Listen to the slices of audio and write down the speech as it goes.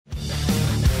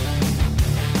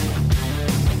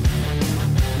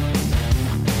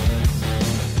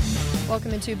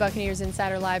Welcome into Buccaneers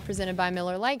Insider Live, presented by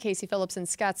Miller Lite. Casey Phillips and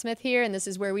Scott Smith here, and this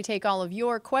is where we take all of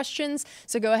your questions.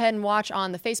 So go ahead and watch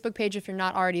on the Facebook page if you're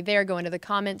not already there. Go into the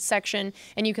comments section,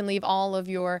 and you can leave all of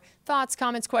your thoughts,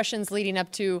 comments, questions leading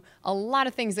up to a lot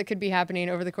of things that could be happening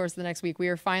over the course of the next week. We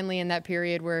are finally in that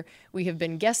period where we have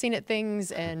been guessing at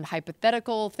things and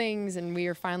hypothetical things, and we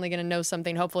are finally going to know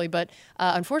something, hopefully. But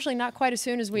unfortunately, not quite as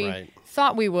soon as we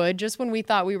thought we would, just when we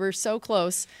thought we were so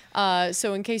close.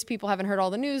 So in case people haven't heard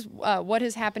all the news, what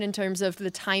has happened in terms of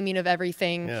the timing of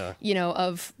everything, you know,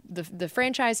 of the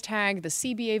franchise tag, the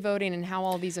CBA voting, and how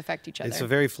all these affect each other? It's a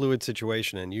very fluid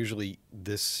situation, and usually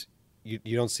this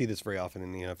you don't see this very often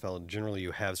in the NFL. Generally,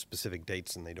 you have specific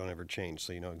dates, and they don't ever change,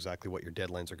 so you know exactly what your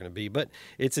deadlines are going to be. But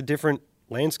it's a different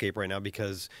landscape right now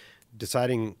because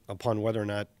deciding upon whether or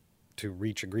not to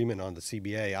reach agreement on the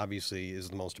CBA obviously is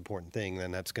the most important thing,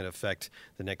 and that's going to affect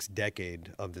the next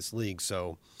decade of this league.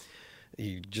 So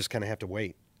you just kind of have to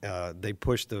wait. They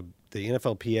pushed the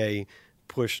NFLPA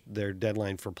pushed their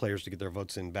deadline for players to get their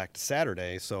votes in back to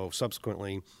Saturday. So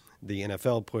subsequently, the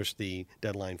NFL pushed the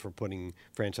deadline for putting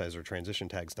franchise or transition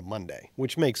tags to Monday,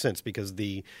 which makes sense because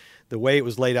the way it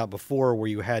was laid out before, where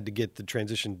you had to get the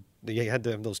transition, you had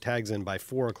to have those tags in by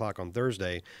 4 o'clock on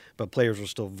Thursday, but players were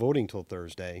still voting till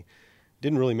Thursday,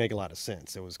 didn't really make a lot of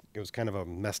sense. It was kind of a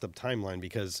messed up timeline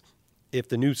because if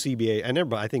the new CBA,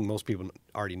 and I think most people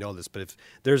already know this, but if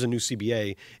there's a new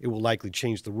CBA, it will likely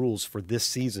change the rules for this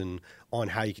season on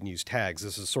how you can use tags.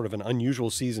 This is sort of an unusual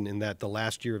season in that the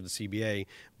last year of the CBA,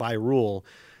 by rule,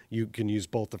 you can use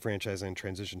both the franchise and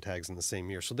transition tags in the same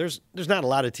year. So there's not a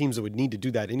lot of teams that would need to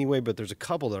do that anyway, but there's a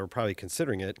couple that are probably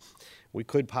considering it. We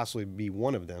could possibly be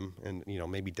one of them, and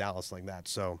maybe Dallas like that.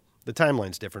 So the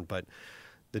timeline's different, but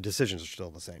the decisions are still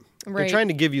the same. Right. They're trying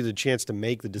to give you the chance to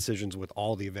make the decisions with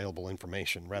all the available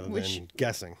information rather than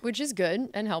guessing. Which is good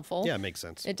and helpful. Yeah, it makes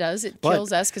sense. It does. It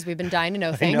kills us because we've been dying to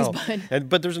know things.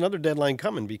 But there's another deadline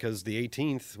coming because the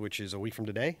 18th, which is a week from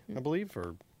today, I believe, or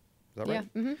is that right?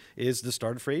 Yeah. Is the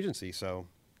start of free agency. So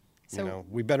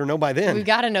we better know by then. We've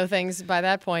got to know things by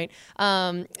that point.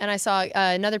 And I saw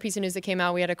another piece of news that came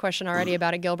out. We had a question already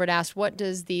about it. Gilbert asked, what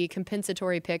does the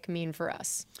compensatory pick mean for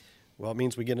us? Well, it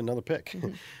means we get another pick.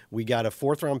 We got a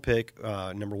 4th-round pick,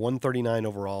 number 139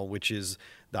 overall, which is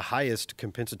the highest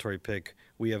compensatory pick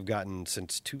we have gotten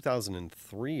since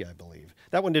 2003, I believe.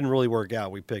 That one didn't really work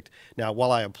out. Now,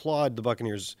 while I applaud the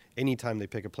Buccaneers anytime they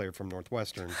pick a player from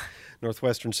Northwestern,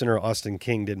 Northwestern center Austin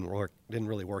King didn't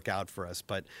really work out for us.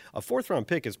 But a 4th-round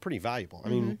pick is pretty valuable. I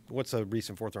mean, what's a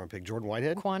recent 4th-round pick? Jordan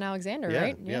Whitehead? Quan Alexander,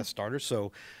 right? Yeah, starter.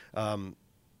 So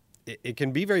it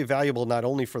can be very valuable not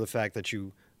only for the fact that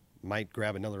you might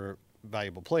grab another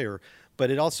valuable player, but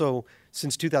it also,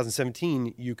 since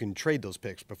 2017, you can trade those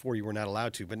picks. Before you were not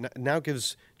allowed to, but now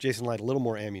gives Jason Light a little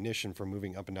more ammunition for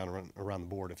moving up and down around the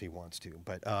board if he wants to.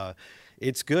 But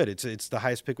it's good. It's the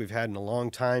highest pick we've had in a long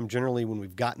time. Generally, when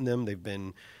we've gotten them, they've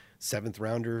been 7th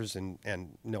rounders, and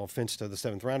no offense to the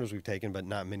 7th rounders we've taken, but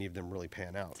not many of them really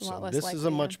pan out. So this is a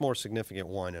much more significant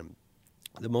one, and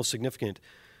the most significant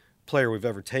player we've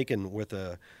ever taken with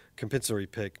a compensatory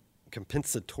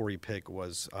pick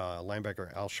was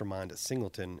linebacker Al-Shamond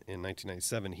Singleton in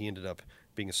 1997. He ended up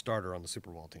being a starter on the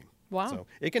Super Bowl team. Wow. So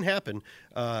it can happen.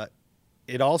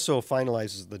 It also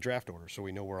finalizes the draft order, so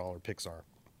we know where all our picks are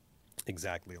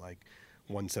exactly, like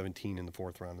 117 in the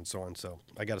 4th round and so on. So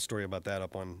I got a story about that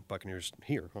up on Buccaneers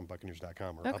here on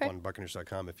Buccaneers.com or up on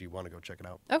Buccaneers.com if you want to go check it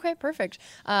out. Okay, perfect.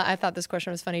 I thought this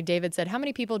question was funny. David said, how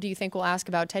many people do you think will ask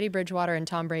about Teddy Bridgewater and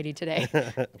Tom Brady today?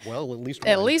 Well, at least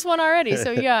one. At least one already.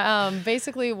 So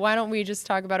basically, why don't we just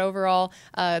talk about overall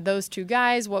those two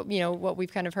guys, what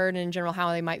we've kind of heard, and in general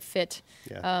how they might fit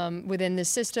within this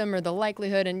system or the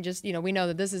likelihood, and just we know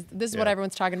that this is what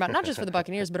everyone's talking about, not just for the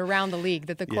Buccaneers but around the league,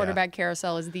 that the quarterback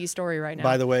carousel is the story right now.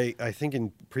 By the way, I think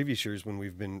in previous years when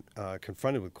we've been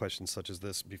confronted with questions such as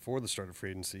this before the start of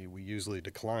free agency, we usually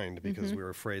declined because we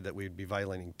were afraid that we'd be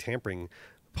violating tampering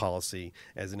policy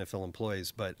as NFL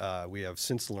employees. But we have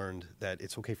since learned that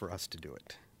it's okay for us to do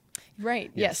it.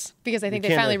 Right, yes. Because I think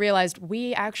they finally realized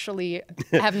we actually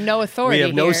have no authority We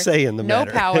have no here, say in the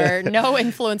matter. No power, no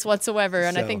influence whatsoever.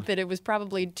 And I think that it was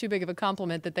probably too big of a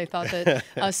compliment that they thought that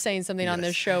us saying something on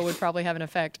this show would probably have an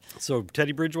effect. So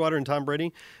Teddy Bridgewater and Tom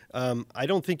Brady, I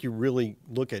don't think you really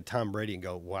look at Tom Brady and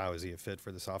go, wow, is he a fit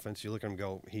for this offense? You look at him and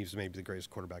go, he's maybe the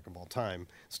greatest quarterback of all time,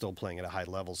 still playing at a high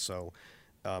level. So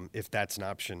if that's an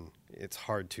option, it's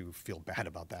hard to feel bad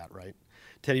about that, right?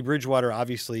 Teddy Bridgewater,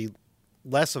 obviously,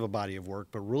 less of a body of work,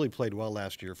 but really played well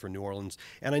last year for New Orleans.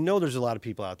 And I know there's a lot of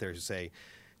people out there who say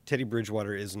Teddy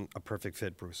Bridgewater isn't a perfect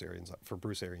fit for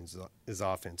Bruce Arians'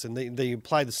 offense. And they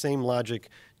apply the same logic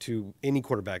to any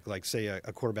quarterback, like, say, a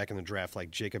quarterback in the draft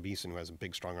like Jacob Eason, who has a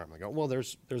big, strong arm. Like, oh, well,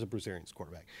 there's a Bruce Arians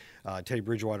quarterback. Teddy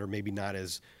Bridgewater, maybe not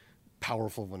as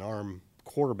powerful of an arm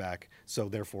quarterback, so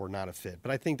therefore not a fit.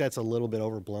 But I think that's a little bit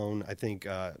overblown. I think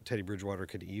Teddy Bridgewater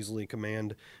could easily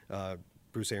command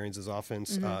Bruce Arians'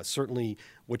 offense. Certainly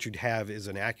what you'd have is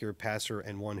an accurate passer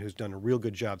and one who's done a real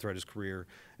good job throughout his career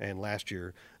and last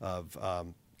year of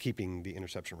keeping the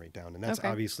interception rate down. And that's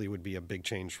obviously would be a big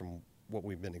change from what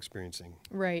we've been experiencing.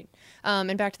 Right.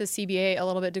 And back to the CBA a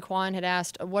little bit, Daquan had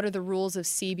asked, what are the rules of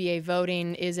CBA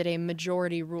voting? Is it a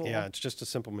majority rule? Yeah, it's just a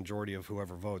simple majority of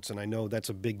whoever votes. And I know that's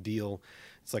a big deal.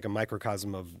 It's like a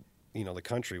microcosm of, the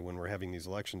country when we're having these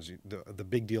elections. The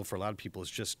big deal for a lot of people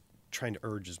is just trying to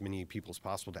urge as many people as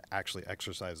possible to actually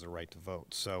exercise their right to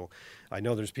vote. So I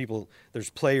know there's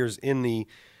players in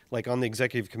on the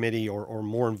executive committee or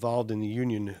more involved in the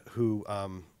union who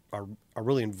are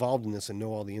really involved in this and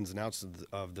know all the ins and outs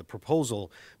of the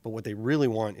proposal. But what they really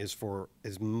want is for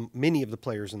as many of the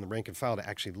players in the rank and file to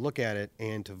actually look at it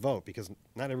and to vote, because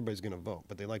not everybody's going to vote,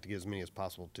 but they like to get as many as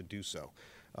possible to do so.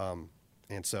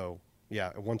 And so,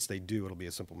 yeah, once they do, it'll be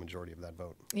a simple majority of that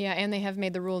vote. Yeah, and they have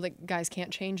made the rule that guys can't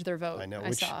change their vote. I know,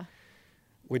 saw.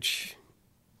 Which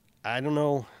I don't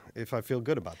know if I feel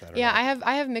good about that. Yeah,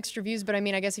 I have mixed reviews, but I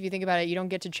mean, I guess if you think about it, you don't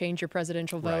get to change your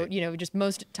presidential vote. Right. Just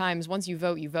most times, once you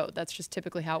vote, you vote. That's just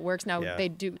typically how it works. Now, Yeah. they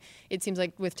do. It seems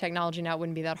like with technology now, it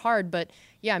wouldn't be that hard. But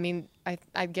yeah, I mean,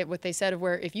 I get what they said of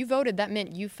where if you voted, that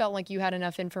meant you felt like you had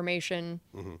enough information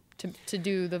to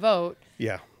do the vote.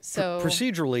 Yeah. So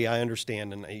procedurally, I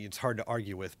understand, and it's hard to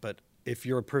argue with. But if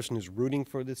you're a person who's rooting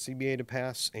for the CBA to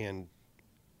pass, and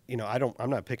I'm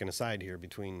not picking a side here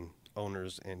between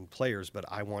owners and players, but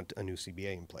I want a new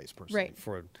CBA in place personally. Right.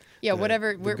 For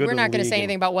whatever. We're not going to say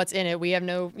anything about what's in it. We have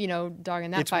no, dog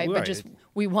in that fight. Right. But just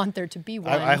we want there to be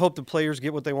one. I hope the players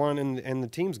get what they want and the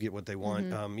teams get what they want.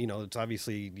 It's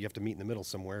obviously you have to meet in the middle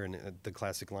somewhere, and the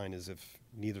classic line is if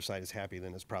neither side is happy,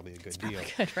 then it's probably a good deal.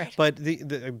 Good, right. But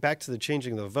the back to the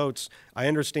changing of the votes, I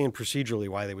understand procedurally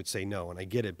why they would say no, and I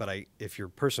get it. But if you're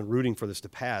a person rooting for this to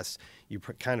pass, you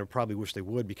kind of probably wish they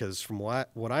would, because from what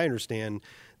I understand,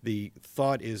 the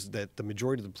thought is that the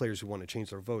majority of the players who want to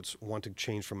change their votes want to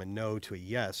change from a no to a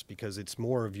yes, because it's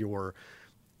more of your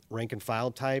rank and file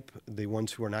type, the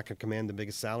ones who are not going to command the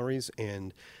biggest salaries,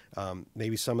 and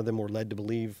maybe some of them were led to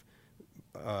believe,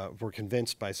 were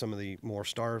convinced by some of the more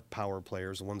star power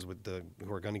players, the ones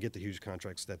who are going to get the huge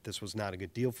contracts, that this was not a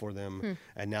good deal for them,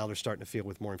 and now they're starting to feel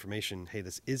with more information, hey,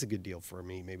 this is a good deal for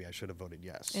me. Maybe I should have voted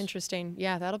yes. Interesting.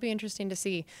 Yeah, that'll be interesting to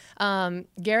see.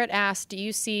 Garrett asked, do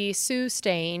you see Sue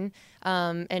staying?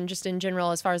 And just in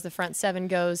general, as far as the front seven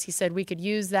goes, he said we could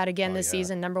use that again this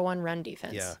season. Number one run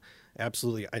defense. Yeah,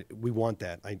 absolutely. We want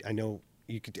that. I know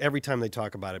you could every time they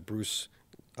talk about it, Bruce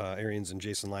Arians and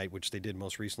Jason Light, which they did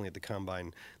most recently at the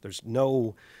Combine, there's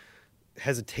no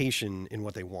hesitation in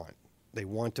what they want. They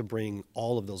want to bring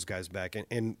all of those guys back.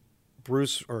 And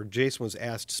Bruce or Jason was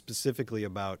asked specifically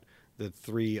about the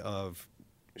three of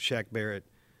Shaq Barrett,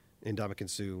 Ndamukong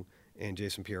Suh, and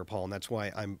Jason Pierre-Paul. And that's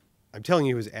why I'm telling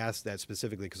you he was asked that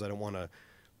specifically, because I don't want to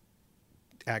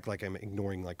act like I'm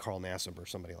ignoring like Carl Nassib or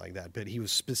somebody like that. But he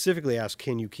was specifically asked,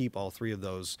 can you keep all three of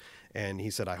those? And he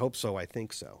said, I hope so, I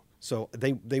think so. So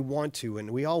they want to,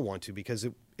 and we all want to, because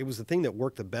it was the thing that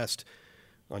worked the best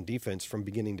on defense from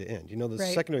beginning to end. The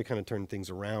secondary kind of turned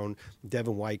things around.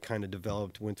 Devin White kind of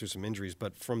developed, went through some injuries.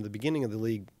 But from the beginning of the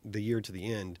league, the year to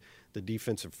the end, the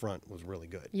defensive front was really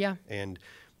good. Yeah. And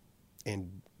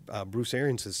Bruce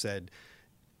Arians has said,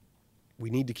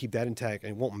 we need to keep that intact,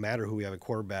 and it won't matter who we have at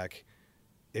quarterback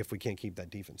if we can't keep that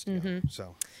defense together.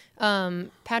 So,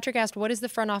 Patrick asked, what is the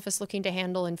front office looking to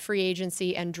handle in free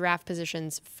agency and draft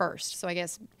positions first? So I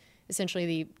guess essentially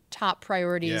the top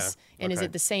priorities, and is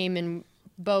it the same in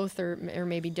both or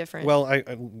maybe different? Well,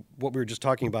 what we were just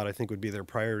talking about, I think, would be their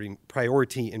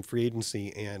priority in free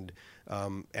agency. And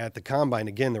at the Combine,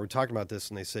 again, they were talking about this,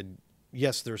 and they said,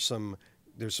 yes, there's some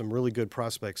really good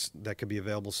prospects that could be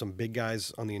available, some big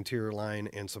guys on the interior line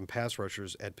and some pass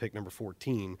rushers at pick number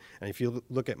 14. And if you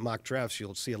look at mock drafts,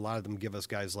 you'll see a lot of them give us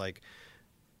guys like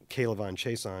Kayvon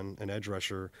Chason, an edge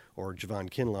rusher, or Javon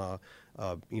Kinlaw,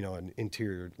 an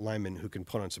interior lineman who can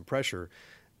put on some pressure.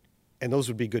 And those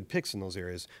would be good picks in those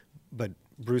areas. But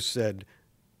Bruce said,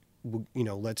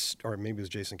 or maybe it was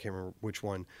Jason, can't remember which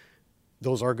one,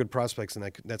 those are good prospects,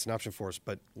 and that's an option for us,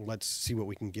 but let's see what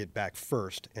we can get back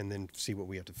first and then see what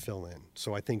we have to fill in.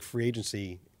 So I think free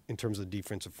agency, in terms of the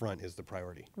defensive front, is the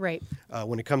priority. Right.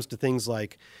 When it comes to things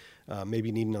like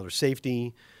maybe need another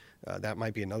safety, That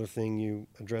might be another thing you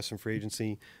address in free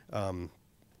agency.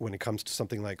 When it comes to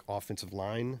something like offensive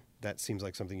line, that seems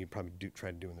like something you probably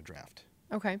try to do in the draft.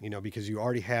 Okay. Because you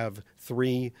already have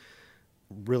 3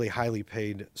 really highly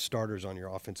paid starters on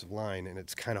your offensive line, and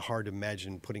it's kind of hard to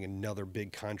imagine putting another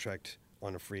big contract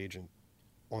on a free agent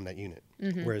on that unit.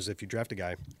 Whereas if you draft a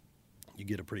guy, you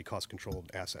get a pretty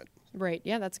cost-controlled asset. Right.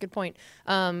 Yeah, that's a good point.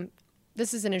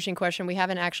 This is an interesting question. We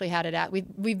haven't actually had it at.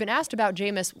 We've been asked about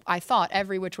Jameis, I thought,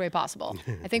 every which way possible.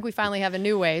 I think we finally have a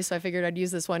new way, so I figured I'd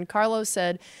use this one. Carlos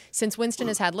said, since Winston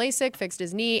has had LASIK, fixed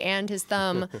his knee and his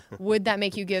thumb, would that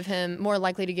make you more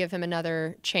likely to give him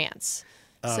another chance?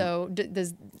 So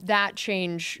does that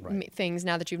change things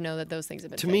now that you know that those things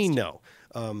have been fixed? To me, no.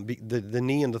 The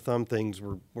knee and the thumb things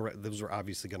those were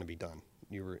obviously going to be done.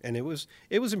 And it was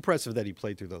impressive that he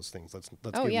played through those things. Let's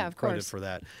give him credit for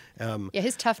that.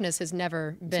 His toughness has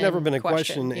never been. It's never been a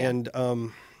question. Yeah.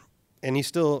 And he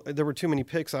still, there were too many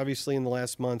picks obviously in the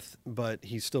last month, but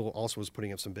he still also was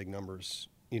putting up some big numbers,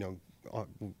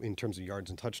 in terms of yards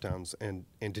and touchdowns, and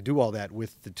to do all that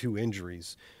with the 2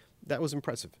 injuries. That was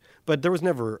impressive. But there was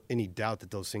never any doubt that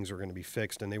those things were going to be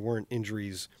fixed, and they weren't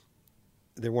injuries.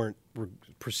 There weren't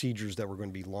procedures that were going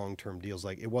to be long-term deals.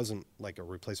 Like, it wasn't like a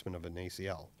replacement of an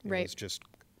ACL. It was just,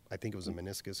 I think it was a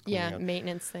meniscus. Yeah,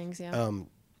 maintenance things, yeah.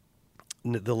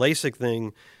 The LASIK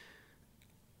thing,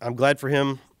 I'm glad for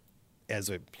him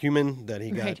as a human that he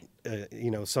got,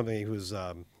 somebody who was,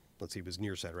 he was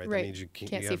nearsighted, right? Right. That means you Can't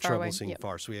see have far trouble away. seeing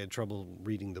far. So he had trouble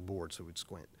reading the board, so he would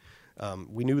squint.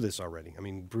 We knew this already. I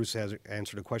mean, Bruce has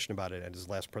answered a question about it at his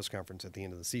last press conference at the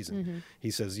end of the season. He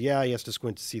says, he has to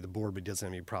squint to see the board, but he doesn't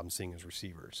have any problem seeing his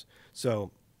receivers. So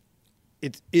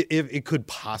it could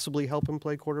possibly help him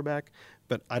play quarterback,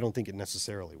 but I don't think it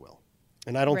necessarily will.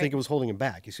 And I don't think it was holding him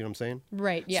back. You see what I'm saying?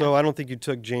 Right, yeah. So I don't think you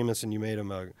took Jameis and you made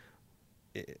him a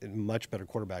much better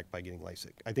quarterback by getting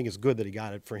LASIK. I think it's good that he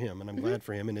got it for him, and I'm glad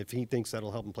for him. And if he thinks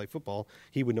that'll help him play football,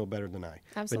 he would know better than I.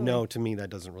 Absolutely. But no, to me, that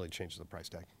doesn't really change the price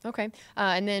tag. Okay.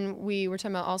 And then we were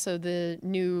talking about also the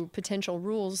new potential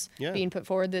rules being put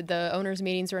forward. The owners'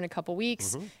 meetings are in a couple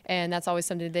weeks, and that's always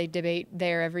something they debate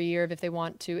there every year if they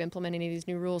want to implement any of these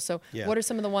new rules. So what are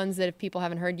some of the ones that if people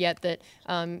haven't heard yet that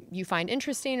you find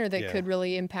interesting or that could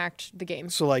really impact the game?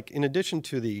 So, like, in addition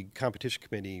to the competition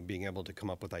committee being able to come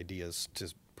up with ideas to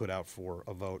put out for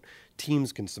a vote,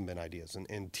 teams can submit ideas.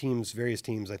 And various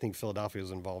teams, I think Philadelphia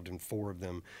is involved in 4 of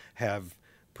them, have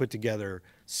put together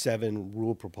 7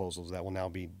 rule proposals that will now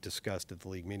be discussed at the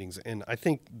league meetings. And I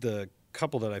think the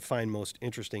couple that I find most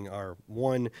interesting are,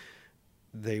 one,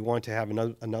 they want to have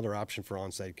another option for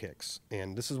onside kicks.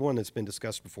 And this is one that's been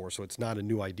discussed before, so it's not a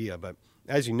new idea. But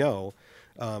as you know,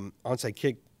 onside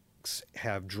kicks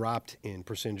have dropped in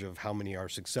percentage of how many are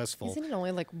successful. Isn't it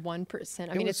only like 1%?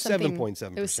 I mean, it's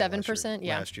 7.7%. It was 7%,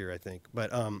 last year, I think.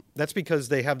 But that's because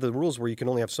they have the rules where you can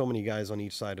only have so many guys on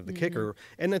each side of the kicker,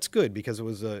 and that's good because it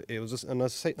was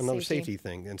another safety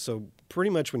thing. And so,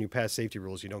 pretty much when you pass safety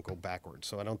rules, you don't go backwards.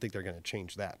 So I don't think they're going to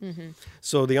change that.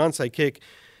 So the onside kick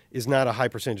is not a high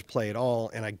percentage play at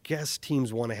all, and I guess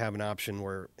teams want to have an option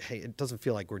where, hey, it doesn't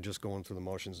feel like we're just going through the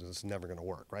motions and it's never going to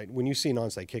work, right? When you see an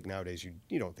onside kick nowadays,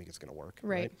 you don't think it's going to work,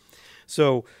 right?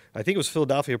 So I think it was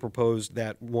Philadelphia proposed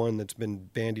that one that's been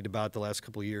bandied about the last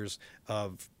couple of years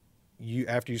of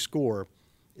after you score,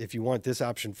 if you want this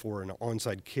option for an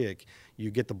onside kick,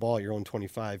 you get the ball at your own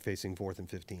 25 facing 4th and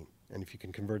 15. And if you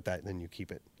can convert that, then you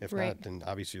keep it. If not, then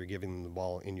obviously you're giving them the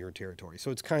ball in your territory.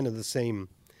 So it's kind of the same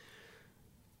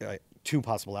 2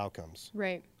 possible outcomes.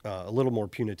 Right. A little more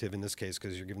punitive in this case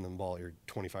because you're giving them the ball at your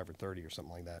 25 or 30 or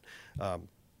something like that.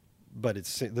 But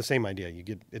it's the same idea.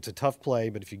 It's a tough play,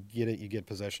 but if you get it, you get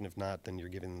possession. If not, then you're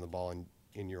giving them the ball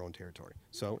in your own territory.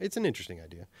 So it's an interesting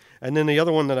idea. And then the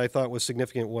other one that I thought was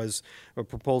significant was a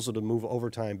proposal to move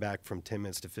overtime back from 10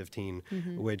 minutes to 15,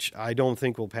 which I don't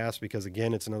think will pass because,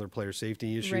 again, it's another player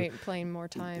safety issue. Right, playing more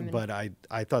time. But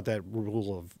I thought that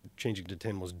rule of changing to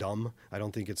 10 was dumb. I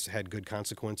don't think it's had good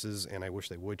consequences, and I wish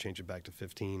they would change it back to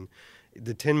 15.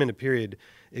 The 10-minute period,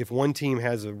 if one team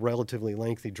has a relatively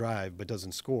lengthy drive but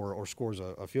doesn't score or scores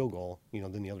a field goal,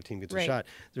 then the other team gets a shot.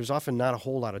 There's often not a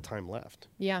whole lot of time left.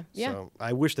 Yeah. So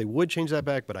I wish they would change that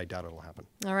back, but I doubt it'll happen.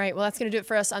 All right. Well, that's going to do it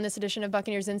for us on this edition of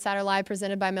Buccaneers Insider Live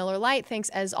presented by Miller Lite. Thanks,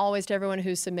 as always, to everyone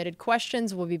who submitted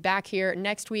questions. We'll be back here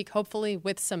next week, hopefully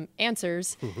with some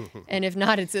answers. And if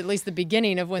not, it's at least the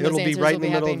beginning of when those answers will be It'll be right in the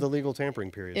middle happening. of the legal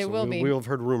tampering period. It will be. We'll have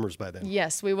heard rumors by then.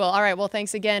 Yes, we will. All right. Well,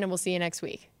 thanks again, and we'll see you next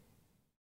week.